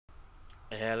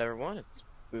Hello everyone, it's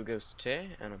Bughost here,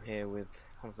 and I'm here with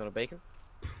Homicidal Bacon,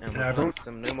 and we're Hello, playing everyone.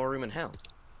 some No More Room in Hell,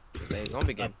 which is a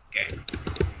zombie game. Game.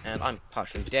 And I'm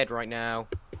partially dead right now,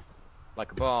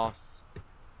 like a boss,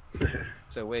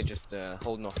 so we're just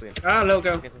holding off against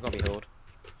Logo. a zombie horde.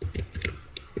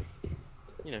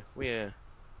 You know, we're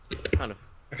kind of,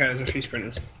 Okay, there's a few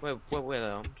sprinters. we're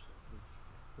armed.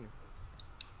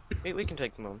 We can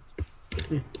take them on.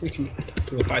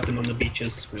 We'll fight them on the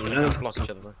beaches. We're just gonna block each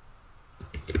other though.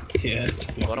 Yeah.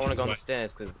 Well, I don't want to go on the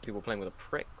stairs because people are playing with the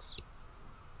pricks.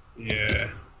 Yeah.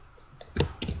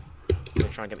 They were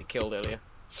trying to get me killed earlier.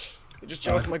 You're just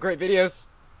jealous of my great videos.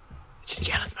 Just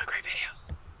jealous of my great videos.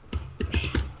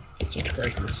 Such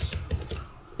greatness.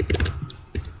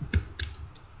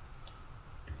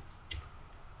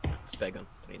 Spare gun.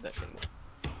 I need that shit anymore.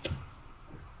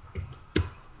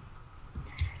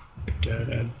 Da,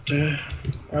 da, da.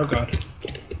 Oh god.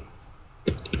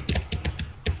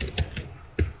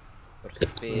 Got a I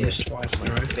spear, missed twice in a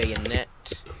row. bayonet.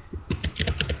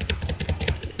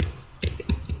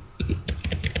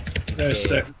 There's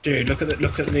dude. Look at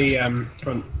the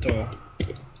front door.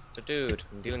 But dude,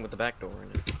 I'm dealing with the back door in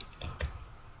it.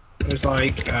 There's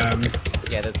like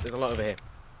Yeah, there's a lot over here.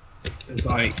 there's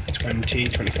like 20,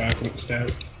 25 on the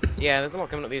stairs. Yeah, there's a lot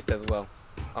coming up these stairs as well.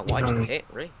 Oh, what? I just got hit?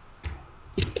 Really?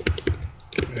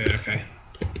 Yeah. Okay.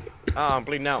 Oh, I'm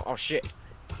bleeding out. Oh shit.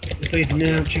 You're bleeding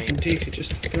now, chicken tikka.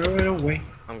 Just throw it away.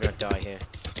 I'm gonna die here.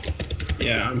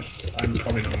 Yeah, I'm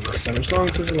probably not gonna so much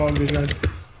longer because a lot of these guys.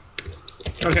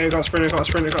 Okay, got a sprinter, got a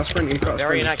sprinter, got a sprinter, got a Very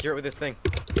sprinter. inaccurate with this thing.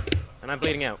 And I'm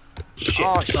bleeding out. Shit,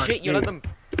 Oh right, shit, you let them...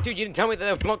 Dude, you didn't tell me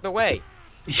that they blocked the way.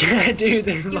 Yeah, dude,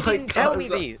 they You like didn't tell cut me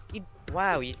us off. these.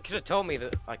 Wow, you could have told me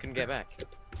that I couldn't get back.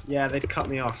 Yeah, they'd cut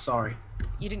me off, sorry.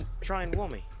 You didn't try and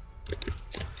warn me.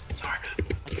 Sorry,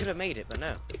 I could have made it, but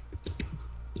no.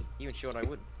 You ensured I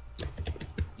wouldn't.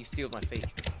 You sealed my fate.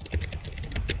 You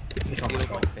It's not my sealed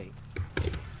my fault. fate.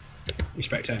 You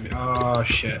spectate me. Oh,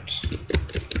 shit.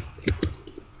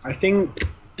 I think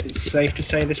it's safe to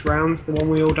say this round's the one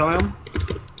we all die on.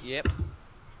 Yep.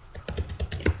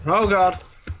 Oh, God.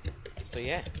 So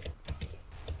yeah.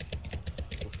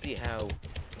 We'll see how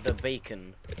the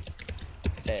bacon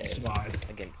fares Survive.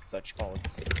 against such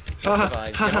odds. Ha,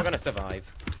 Survive. ha, You're ha. not gonna survive.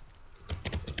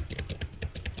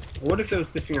 What if there was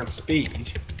this thing at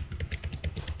speed?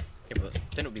 Yeah, but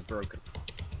then it would be broken.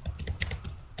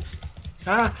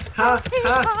 Ha, ha,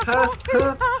 ha, ha,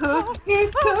 ha,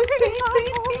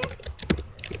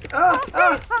 ha.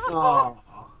 Oh.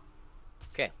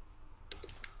 Okay.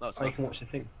 That was Oh, you fun. can watch the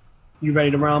thing. You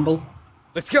ready to ramble?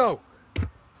 Let's go!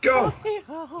 Go!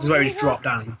 This is where we just drop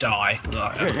down and die.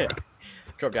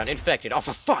 Drop down, infected. Oh,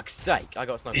 for fuck's sake! I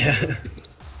got a sniper. Yeah.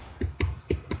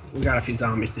 We got a few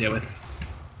zombies to deal with.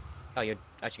 Oh, you're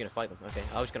actually gonna fight them? Okay,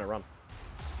 I was gonna run.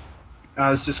 I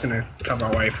was just gonna cover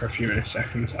our way for a few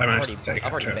seconds. I managed to take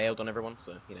I've already it. bailed on everyone,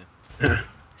 so, you know.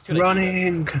 It's too late for you guys.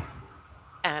 Running!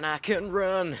 And I can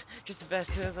run just as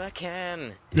fast as I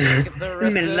can. Get the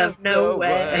rest Middle of of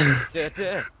nowhere. the way. Da,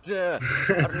 da, da.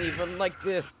 I don't even like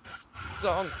this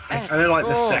song I don't like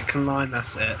the all. second line,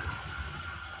 that's it.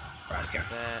 Right, let's go.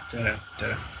 That,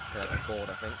 Da. that's a chord,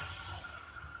 I think.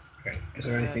 Okay, is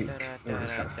there anything? Da, da, No, da, there's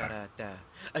da, kind of da, fire. da, da.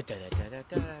 Da, da, da, da, da,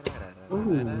 da, da,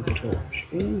 Ooh, da, there's da. a torch.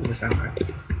 Ooh, there's ammo.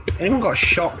 Anyone got a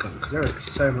shotgun? Because there is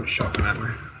so much shotgun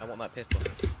ammo. I want that pistol.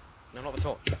 No, not the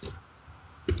torch.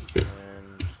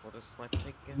 And what does sniper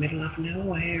take again? Middle of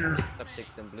nowhere. Sniper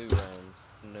takes them blue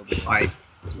rounds. No blue rounds. Pipe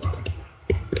as well.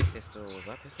 Pistol, was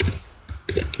that pistol?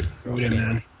 Move in,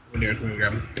 man. We'll do it, we'll go. I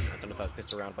don't know if that was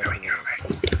pistol round by Going the your way.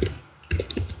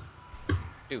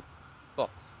 Dude,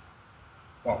 box.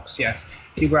 Box, yes.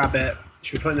 If you grab it,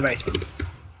 should we put it in the basement?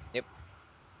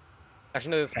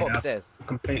 Actually, no, there's a Okay, spot now- upstairs.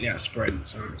 Completely out of sprint,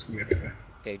 so it's gonna be a bit of a...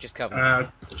 Okay, just cover me.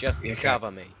 Just yeah, okay.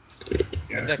 cover me. Yeah, If it's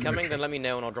they're gonna be coming, a then let me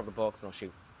know and I'll drop the box and I'll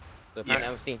shoot. So apparently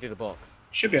Yeah. I'm seeing through the box.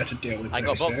 Should be able to deal with I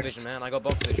got box 36. vision, man. I got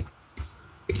box vision.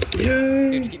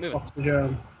 Yay! Dude, just keep moving.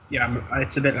 Oxygen. Yeah,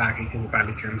 it's a bit laggy because the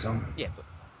bandicam's on. Yeah, but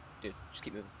dude, just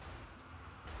keep moving.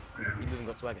 Yeah. Keep moving,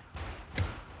 got swagger.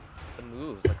 The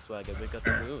moves like swagger. We got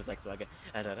the moves like swagger.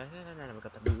 We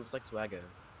got the moves like swagger.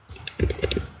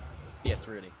 Yes,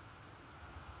 really.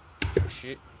 Oh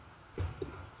shit.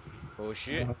 Oh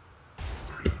shit.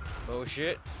 Oh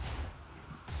shit.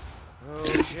 Oh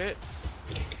shit.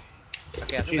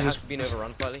 Okay, I think that has to be an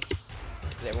overrun slightly.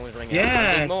 Because everyone was running out.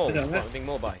 Yeah, I'm being more. it's a bit. I'm being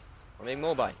more by. I'm being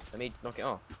more by. Let me knock it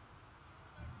off.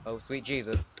 Oh sweet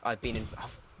Jesus, I've been in. Oh,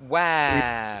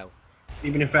 wow.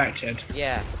 Even infected.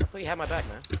 Yeah, I thought you had my back,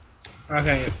 man.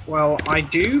 Okay, well, I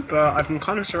do, but I've been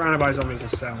kind of surrounded by zombies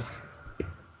myself.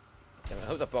 Damn it, I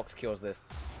hope that box cures this.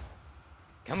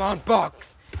 Come on,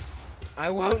 box! I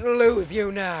won't lose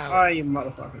you now! Oh, you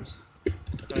motherfuckers.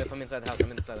 Okay, if I'm inside the house,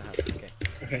 I'm inside the house. Okay.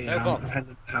 Okay, No yeah, box. I'm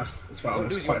heading to the house as well. I'll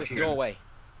There's lose you quite in a this few. doorway.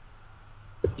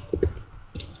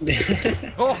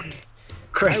 Box!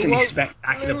 Chris I and his won't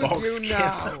spectacular lose box you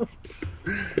now. skills.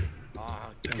 Oh,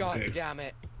 god damn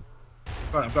it.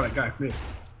 Got it, go,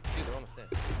 move. Dude, they're on the stairs.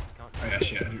 I can't. Oh yeah,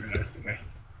 shit, I didn't realise. Okay.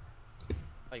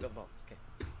 Oh, you got the box. Okay.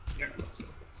 Yeah.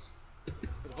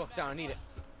 Put the box down, I need it.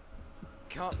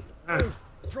 Can't Ah. move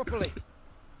properly.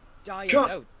 Die. Can't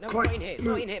No, no, quite not in here. move.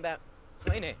 Not in here, Bat.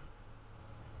 Not in here.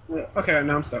 Okay,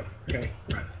 now I'm stuck. Okay,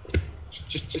 right.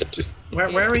 Just.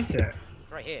 Where is it?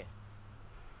 It's right here.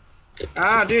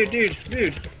 Ah, dude.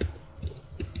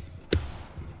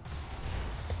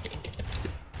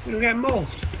 We're getting mold.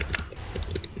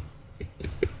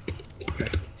 Okay,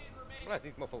 Well,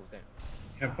 these more falls down.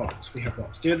 we have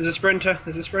box. Dude, there's a sprinter.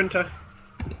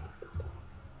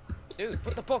 Dude,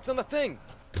 put the box on the thing.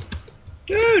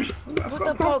 Dude, I've Put got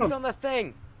the a problem. box on the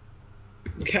thing.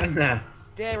 I'm getting there.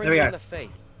 Staring There we you go. in the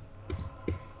face.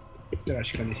 Dude,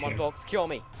 actually come Come on, here. box, cure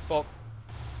me. Box.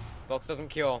 Box doesn't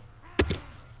cure.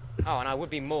 Oh, and I would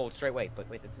be mauled straight away, but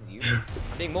wait, this is you. I'm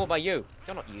being mauled by you.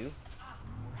 You're not you.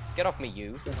 Get off me,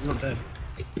 you. I'm not dead.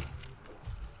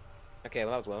 Okay,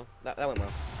 well that was well. That went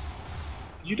well.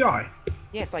 Did you die?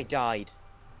 Yes, I died.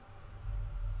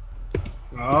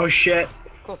 Oh shit.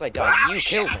 Of course I died. Ah, You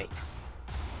shit. killed me.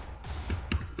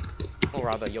 Or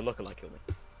rather, your lookalike killed me.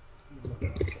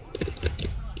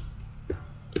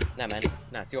 Nah, man.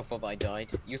 Nah, it's your fault that I died.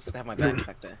 You were supposed to have my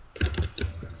back there.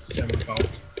 Sevenfold.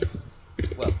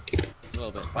 Well, a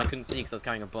little bit. I couldn't see because I was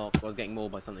carrying a box, so I was getting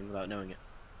mauled by something without knowing it.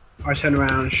 I turned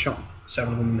around, shot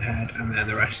 7 of them in the head, and then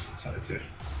the rest started to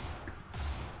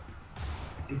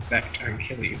infect and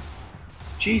kill you.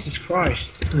 Jesus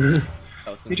Christ. That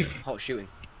was some You do- hot shooting.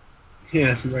 Yeah,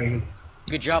 that's very good.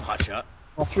 Good job, Hotshot.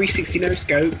 Oh, 360 no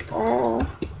scope. Oh.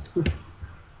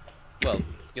 Well,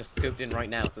 you're scoped in right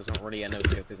now, so it's not really a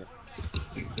no-scope, is it?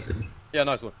 Yeah,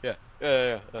 nice one.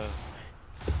 Yeah.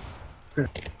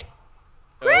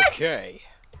 Okay.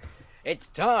 It's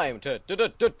time to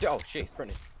oh shit,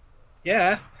 sprinting.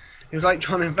 Yeah. He was like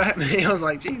trying to infect me. I was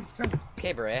like, Jesus Christ.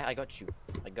 Okay, Bray, I got you.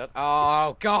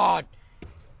 Oh god!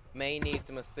 May need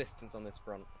some assistance on this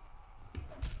front.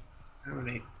 How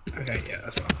many? Okay, yeah,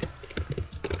 that's fine.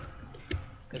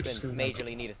 As Just in, gonna-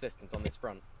 majorly need assistance on this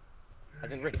front.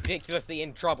 As in, ridiculously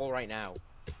in trouble right now.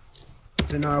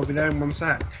 So now I'll be there in 1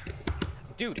 sec.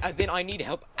 Dude, as in, I need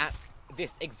help at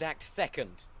this exact second.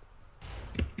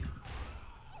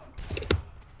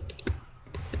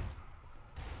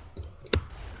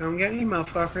 Come get me,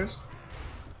 motherfuckers.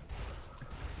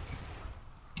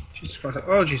 Jesus Christ.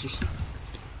 Oh, Jesus.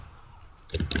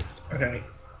 Okay.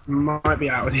 Might be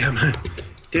out with the ammo.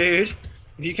 Dude, if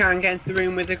you can get into the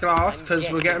room with the glass, I'm because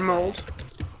we're getting getting mauled.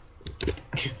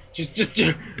 Just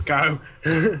go.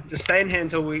 Just stay in here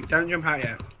until we don't jump out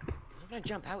yet. I'm not gonna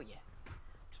jump out yet.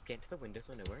 Just get to the window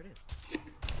so I know where it is.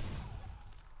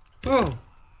 Oh.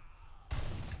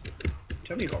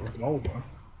 Tell me you got a revolver.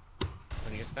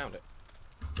 And you just found it.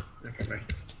 Okay, wait.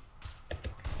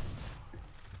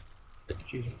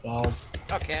 Jesus balls.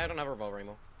 Okay, I don't have a revolver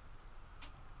anymore.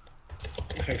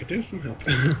 Okay, I could do some help.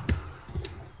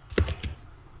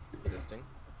 Existing.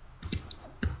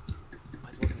 Why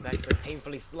is walking back so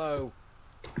painfully slow?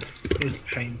 It's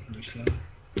painfully slow.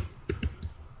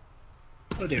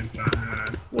 We're doing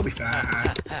fine. We'll be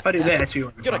fine. If I do this, we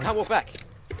won't be Dude, I fine. can't walk back.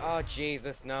 Oh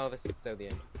Jesus, no, this is so the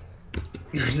end.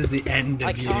 This is the end of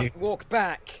I you. can't walk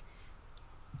back.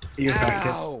 You're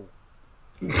Ow!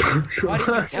 Why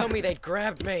didn't you tell me they'd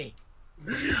grabbed me?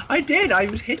 I did. I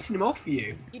was hitting him off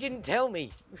you. You didn't tell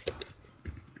me.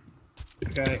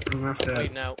 Okay, I'm gonna have to.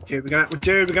 Wait, now. Dude, we're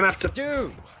gonna have to.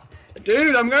 Dude,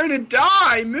 Dude, I'm going to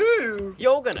die. Move.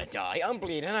 you're gonna die. I'm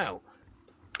bleeding out.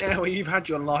 Yeah, well, you've had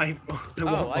your life.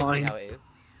 Oh, I see how it is.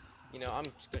 You know, I'm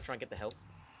just gonna try and get the health.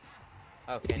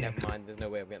 Okay, Yeah. never mind. There's no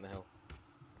way of getting the health.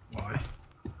 Why?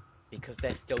 Because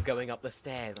they're still going up the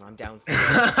stairs and I'm downstairs.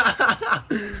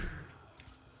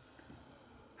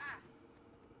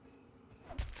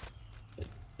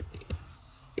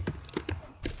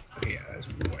 Yeah, that's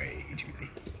way too many.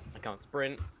 I can't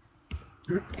sprint.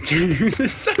 Dude,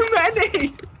 there's so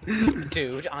many.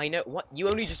 Dude, I know. What? You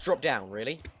only just dropped down,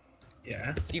 really?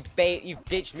 Yeah. So you've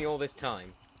ditched me all this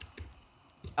time.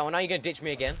 Oh, and now you're gonna ditch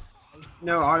me again?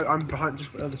 No, I'm behind,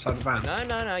 just the other side of the van.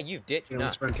 No, you've ditched. You No,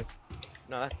 know, sprinting.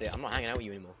 no, that's it. I'm not hanging out with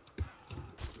you anymore.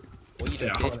 What you So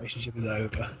done our is ditch. relationship is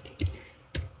over.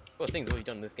 Well, things what you've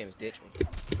done in this game is ditch me.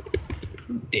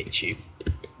 Ditch you.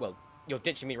 Well, you're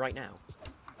ditching me right now.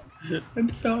 I'm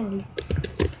sorry.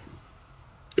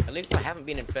 At least I haven't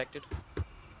been infected.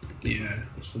 Yeah,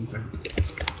 or something.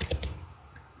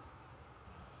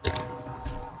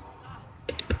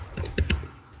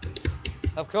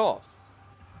 Of course.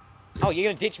 Oh, you're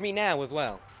gonna ditch me now as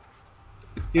well.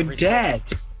 You're I've respawned. dead!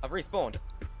 I've respawned.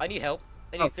 I need help.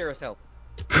 I need serious help.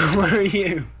 Where are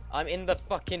you? I'm in the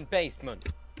fucking basement.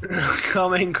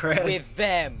 Come in, Chris. With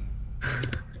them.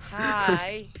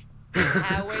 Hi.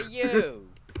 How are you?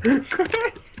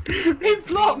 Chris! He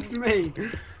blocked me!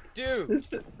 Dude,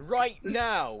 This- right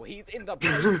now, he's in the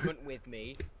basement with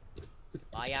me.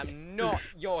 I am not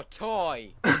your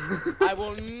toy. I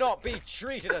will not be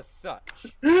treated as such.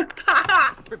 Sprint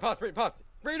past, sprint past.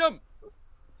 Freedom!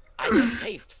 I can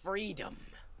taste freedom.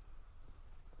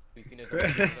 Please be no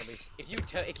zombies, Chris.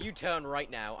 If you turn right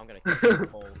now, I'm gonna kick your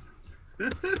balls.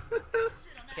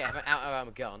 Okay, I have an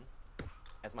out-of-armor gun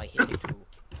as my hitting tool.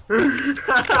 You're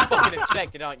fucking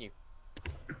infected, aren't you?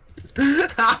 You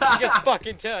just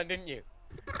fucking turned, didn't you?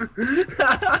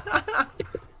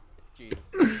 Jesus,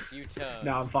 if you turn.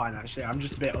 No, I'm fine actually. I'm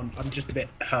just a bit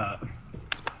hurt.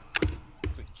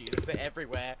 Sweet Jesus, they're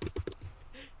everywhere.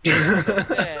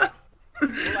 Upstairs. All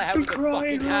I have I'm is this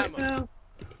crying fucking right hammer. now.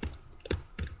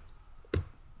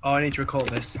 Oh, I need to record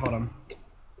this. Hold on.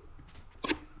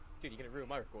 Dude, you're gonna ruin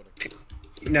my recording.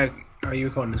 No, are you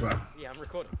recording as well? Yeah, I'm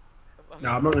recording. No,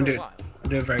 I'm not gonna do it. I I'll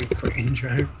do a very quick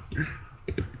intro.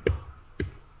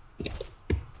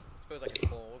 suppose I could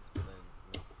pause, but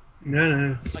then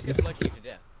No. I could bludgeon you to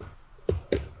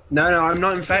death. No, I'm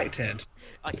not infected.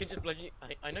 I could just bludgeon you.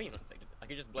 I know you're not infected. I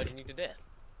could just bludgeon you to death.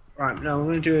 Right, no, I'm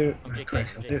gonna do. I'm JK.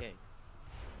 Chris, I'm I'll do- JK.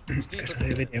 Chris, I'll do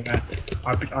a video where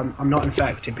I'm not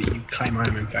infected, but you claim I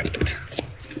am infected.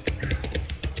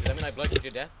 Does that mean I bludgeon you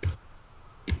to death?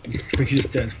 We can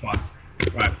just do it, it's fine.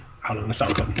 Right, hold on, let's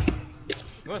start recording.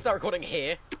 You wanna start recording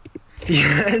here?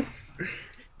 Yes!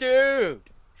 Dude!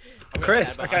 I'm gonna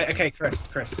Chris, stand behind you. okay, Chris,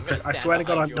 I'm gonna I stand swear to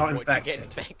God, I'm behind you not and watch you get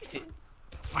infected. infected.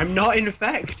 I'm not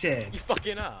infected! You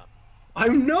fucking are.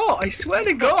 I'm not, I swear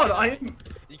to God, I am.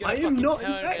 You're gonna I am fucking not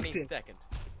turn any infected. second.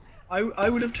 I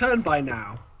would have turned by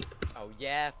now. Oh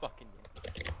yeah, fucking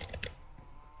yeah.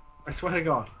 I swear to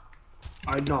God.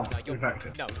 I'm not No, you're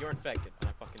infected. No, you're infected. And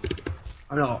I fucking.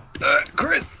 I'm not.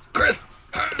 Chris!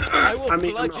 I will I'm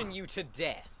bludgeon not. you to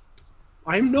death.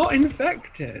 I'm not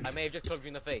infected. I may have just plugged you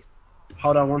in the face.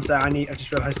 Hold on one sec, I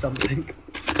just realised something.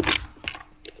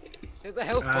 There's a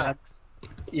health box.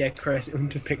 Yeah, Chris, it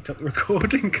wouldn't have picked up the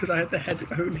recording because I had the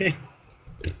headphone in.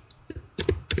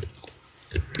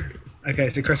 Okay,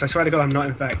 so Chris, I swear to God, I'm not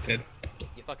infected.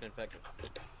 You're fucking infected.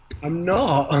 I'm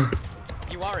not.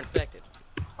 You are infected.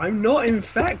 I'm not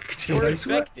infected. You're I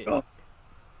swear infected. to God.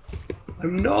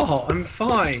 I'm not. I'm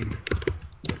fine.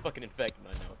 You're fucking infected,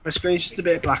 I know. My screen's just a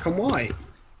bit black and white.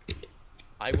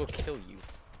 I will kill you.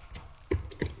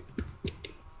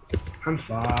 I'm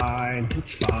fine.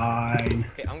 It's fine.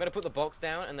 Okay, I'm gonna put the box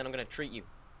down and then I'm gonna treat you.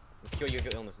 And cure you of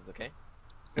your illnesses, okay?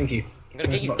 Thank you. I'm gonna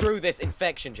get you Box. through this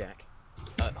infection, Jack.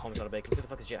 Homicide of Bacon. Who the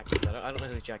fuck is Jack? I don't know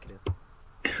who Jack it is.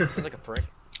 Sounds like a prick.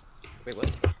 Wait,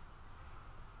 what?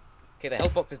 Okay, the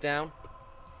health box is down.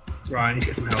 Right, I need to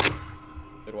get some help.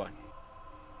 So do I.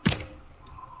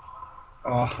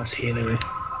 Oh, that's healing me.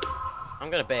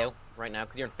 I'm gonna bail right now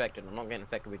because you're infected. I'm not getting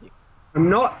infected with you. I'm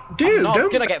not. Dude, I'm not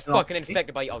don't gonna get bail fucking me.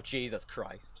 infected by you. Oh, Jesus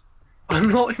Christ. I'm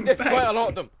not There's infected. quite a lot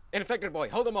of them. Infected boy,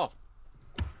 hold them off.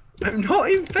 I'm not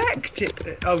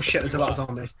infected. Oh shit, there's a lot of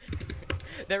zombies.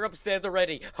 They're upstairs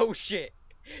already. Oh shit.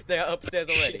 They are upstairs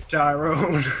already. Shit,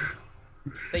 Tyrone.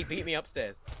 They beat me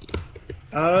upstairs.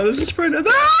 There's a sprinter.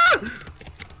 Ah!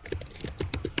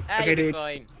 Ah, Okay, you'll be dude.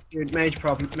 fine. Dude, mage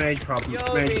problem.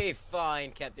 You'll be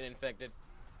fine, Captain Infected.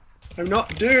 I'm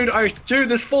not. Dude,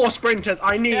 there's 4 sprinters.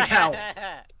 I need help.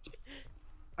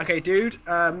 Okay, dude,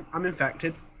 I'm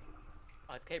infected.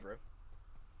 Oh, it's okay, bro.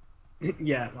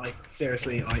 Yeah, like,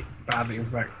 seriously, like, badly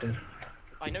infected.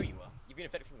 I know you are. You've been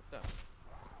infected from the start.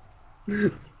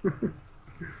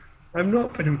 I've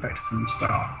not been infected from the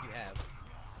start. You have.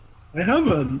 I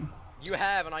haven't. You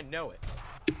have, and I know it.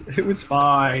 It was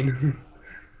fine.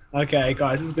 Okay,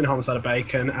 guys, this has been Homicide of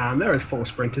Bacon, and there is 4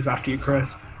 sprinters after you,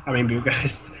 Chris. I mean,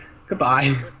 Boogast. Goodbye.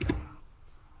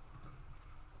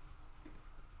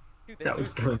 Dude, they That don't was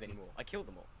lose brilliant. crews anymore. I killed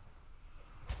them all.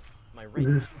 My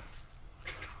rage.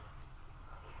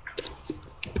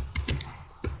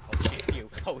 Oh shit, it's you.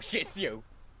 Oh shit, it's you.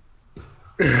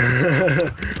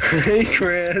 Hey,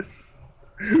 Chris.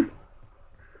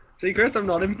 See, Chris, I'm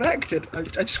not infected. I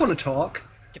just want to talk.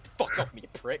 Get the fuck off me, you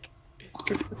prick.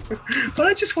 But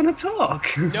I just want to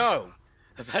talk. No!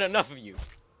 I've had enough of you.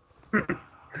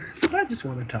 But I just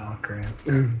want to talk, Chris.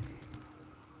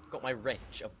 Got my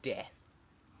wrench of death.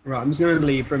 Right, I'm just going to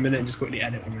leave for a minute and just quickly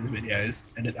edit one of his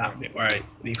videos. Edit that bit where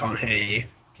he can't hear you.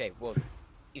 Okay, well,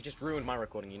 you just ruined my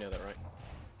recording, you know that, right?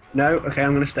 No, okay,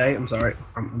 I'm going to stay. I'm sorry.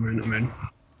 I'm in.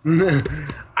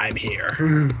 I'm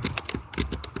here.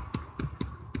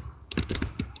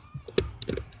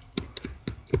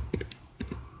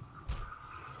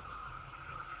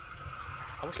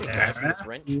 I wish we could get from this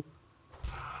wrench.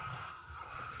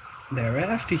 They're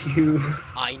after you.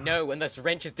 I know, and this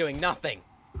wrench is doing nothing.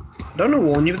 I don't know,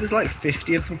 warn you, but there's like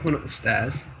 50 of them coming up the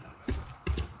stairs.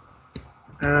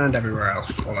 And everywhere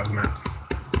else, all over the map.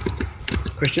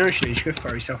 Christian, you should go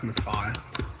throw yourself in the fire.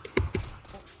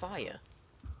 What fire?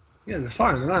 Yeah, the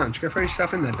fire in the lounge. Go throw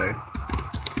yourself in there, dude.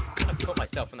 I'm gonna put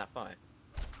myself in that fire.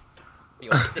 For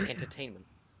your sick entertainment.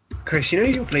 Chris, you know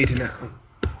you're bleeding now.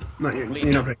 No, you're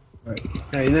not bleeding.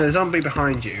 Right. No, you know the zombie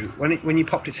behind you. When you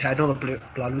popped its head, all the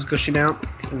blood was gushing out.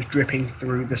 It was dripping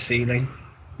through the ceiling.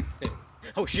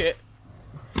 Oh shit!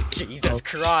 Jesus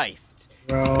Christ!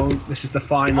 Well, this is the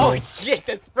final. Oh shit!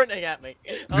 They're sprinting at me!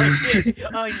 Oh shit!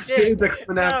 Oh shit! They're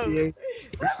coming after you.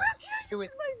 You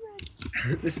with my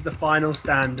wrench. This is the final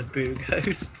stand of Boo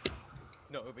Ghost.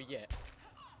 It's not over yet.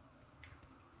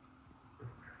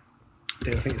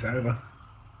 Dude, I think it's over.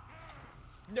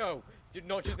 No! Do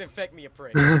not just infect me, you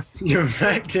prick. You're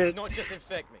infected. Not just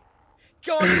infect me.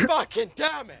 God fucking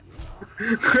damn it!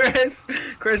 Chris,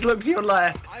 look to your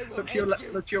left. I will Look to your end left.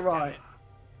 you, Look to your damn right. it.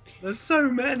 There's so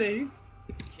many.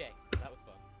 Okay, that was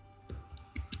fun.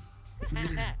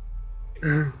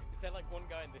 Is there like one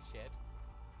guy in this shed?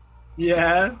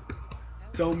 Yeah.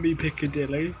 Zombie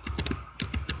Piccadilly.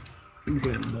 He's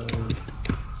getting bored.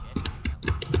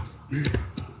 Shed?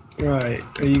 Right,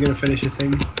 are you gonna finish your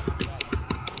thing?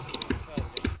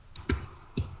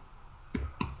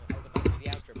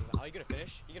 Are you gonna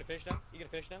finish? You gonna finish now? You gonna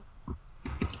finish now?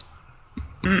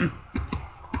 Mm.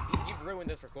 You've ruined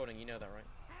this recording, you know that, right?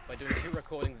 By doing 2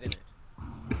 recordings in it.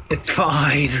 It's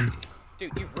fine.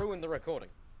 Dude, you've ruined the recording.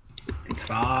 It's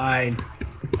fine.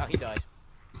 Oh, he died.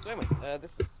 So anyway,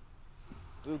 this is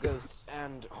Boo Ghost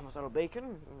and Homicidal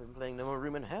Bacon. We've been playing No More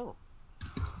Room in Hell.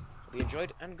 Hope you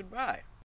enjoyed, and goodbye.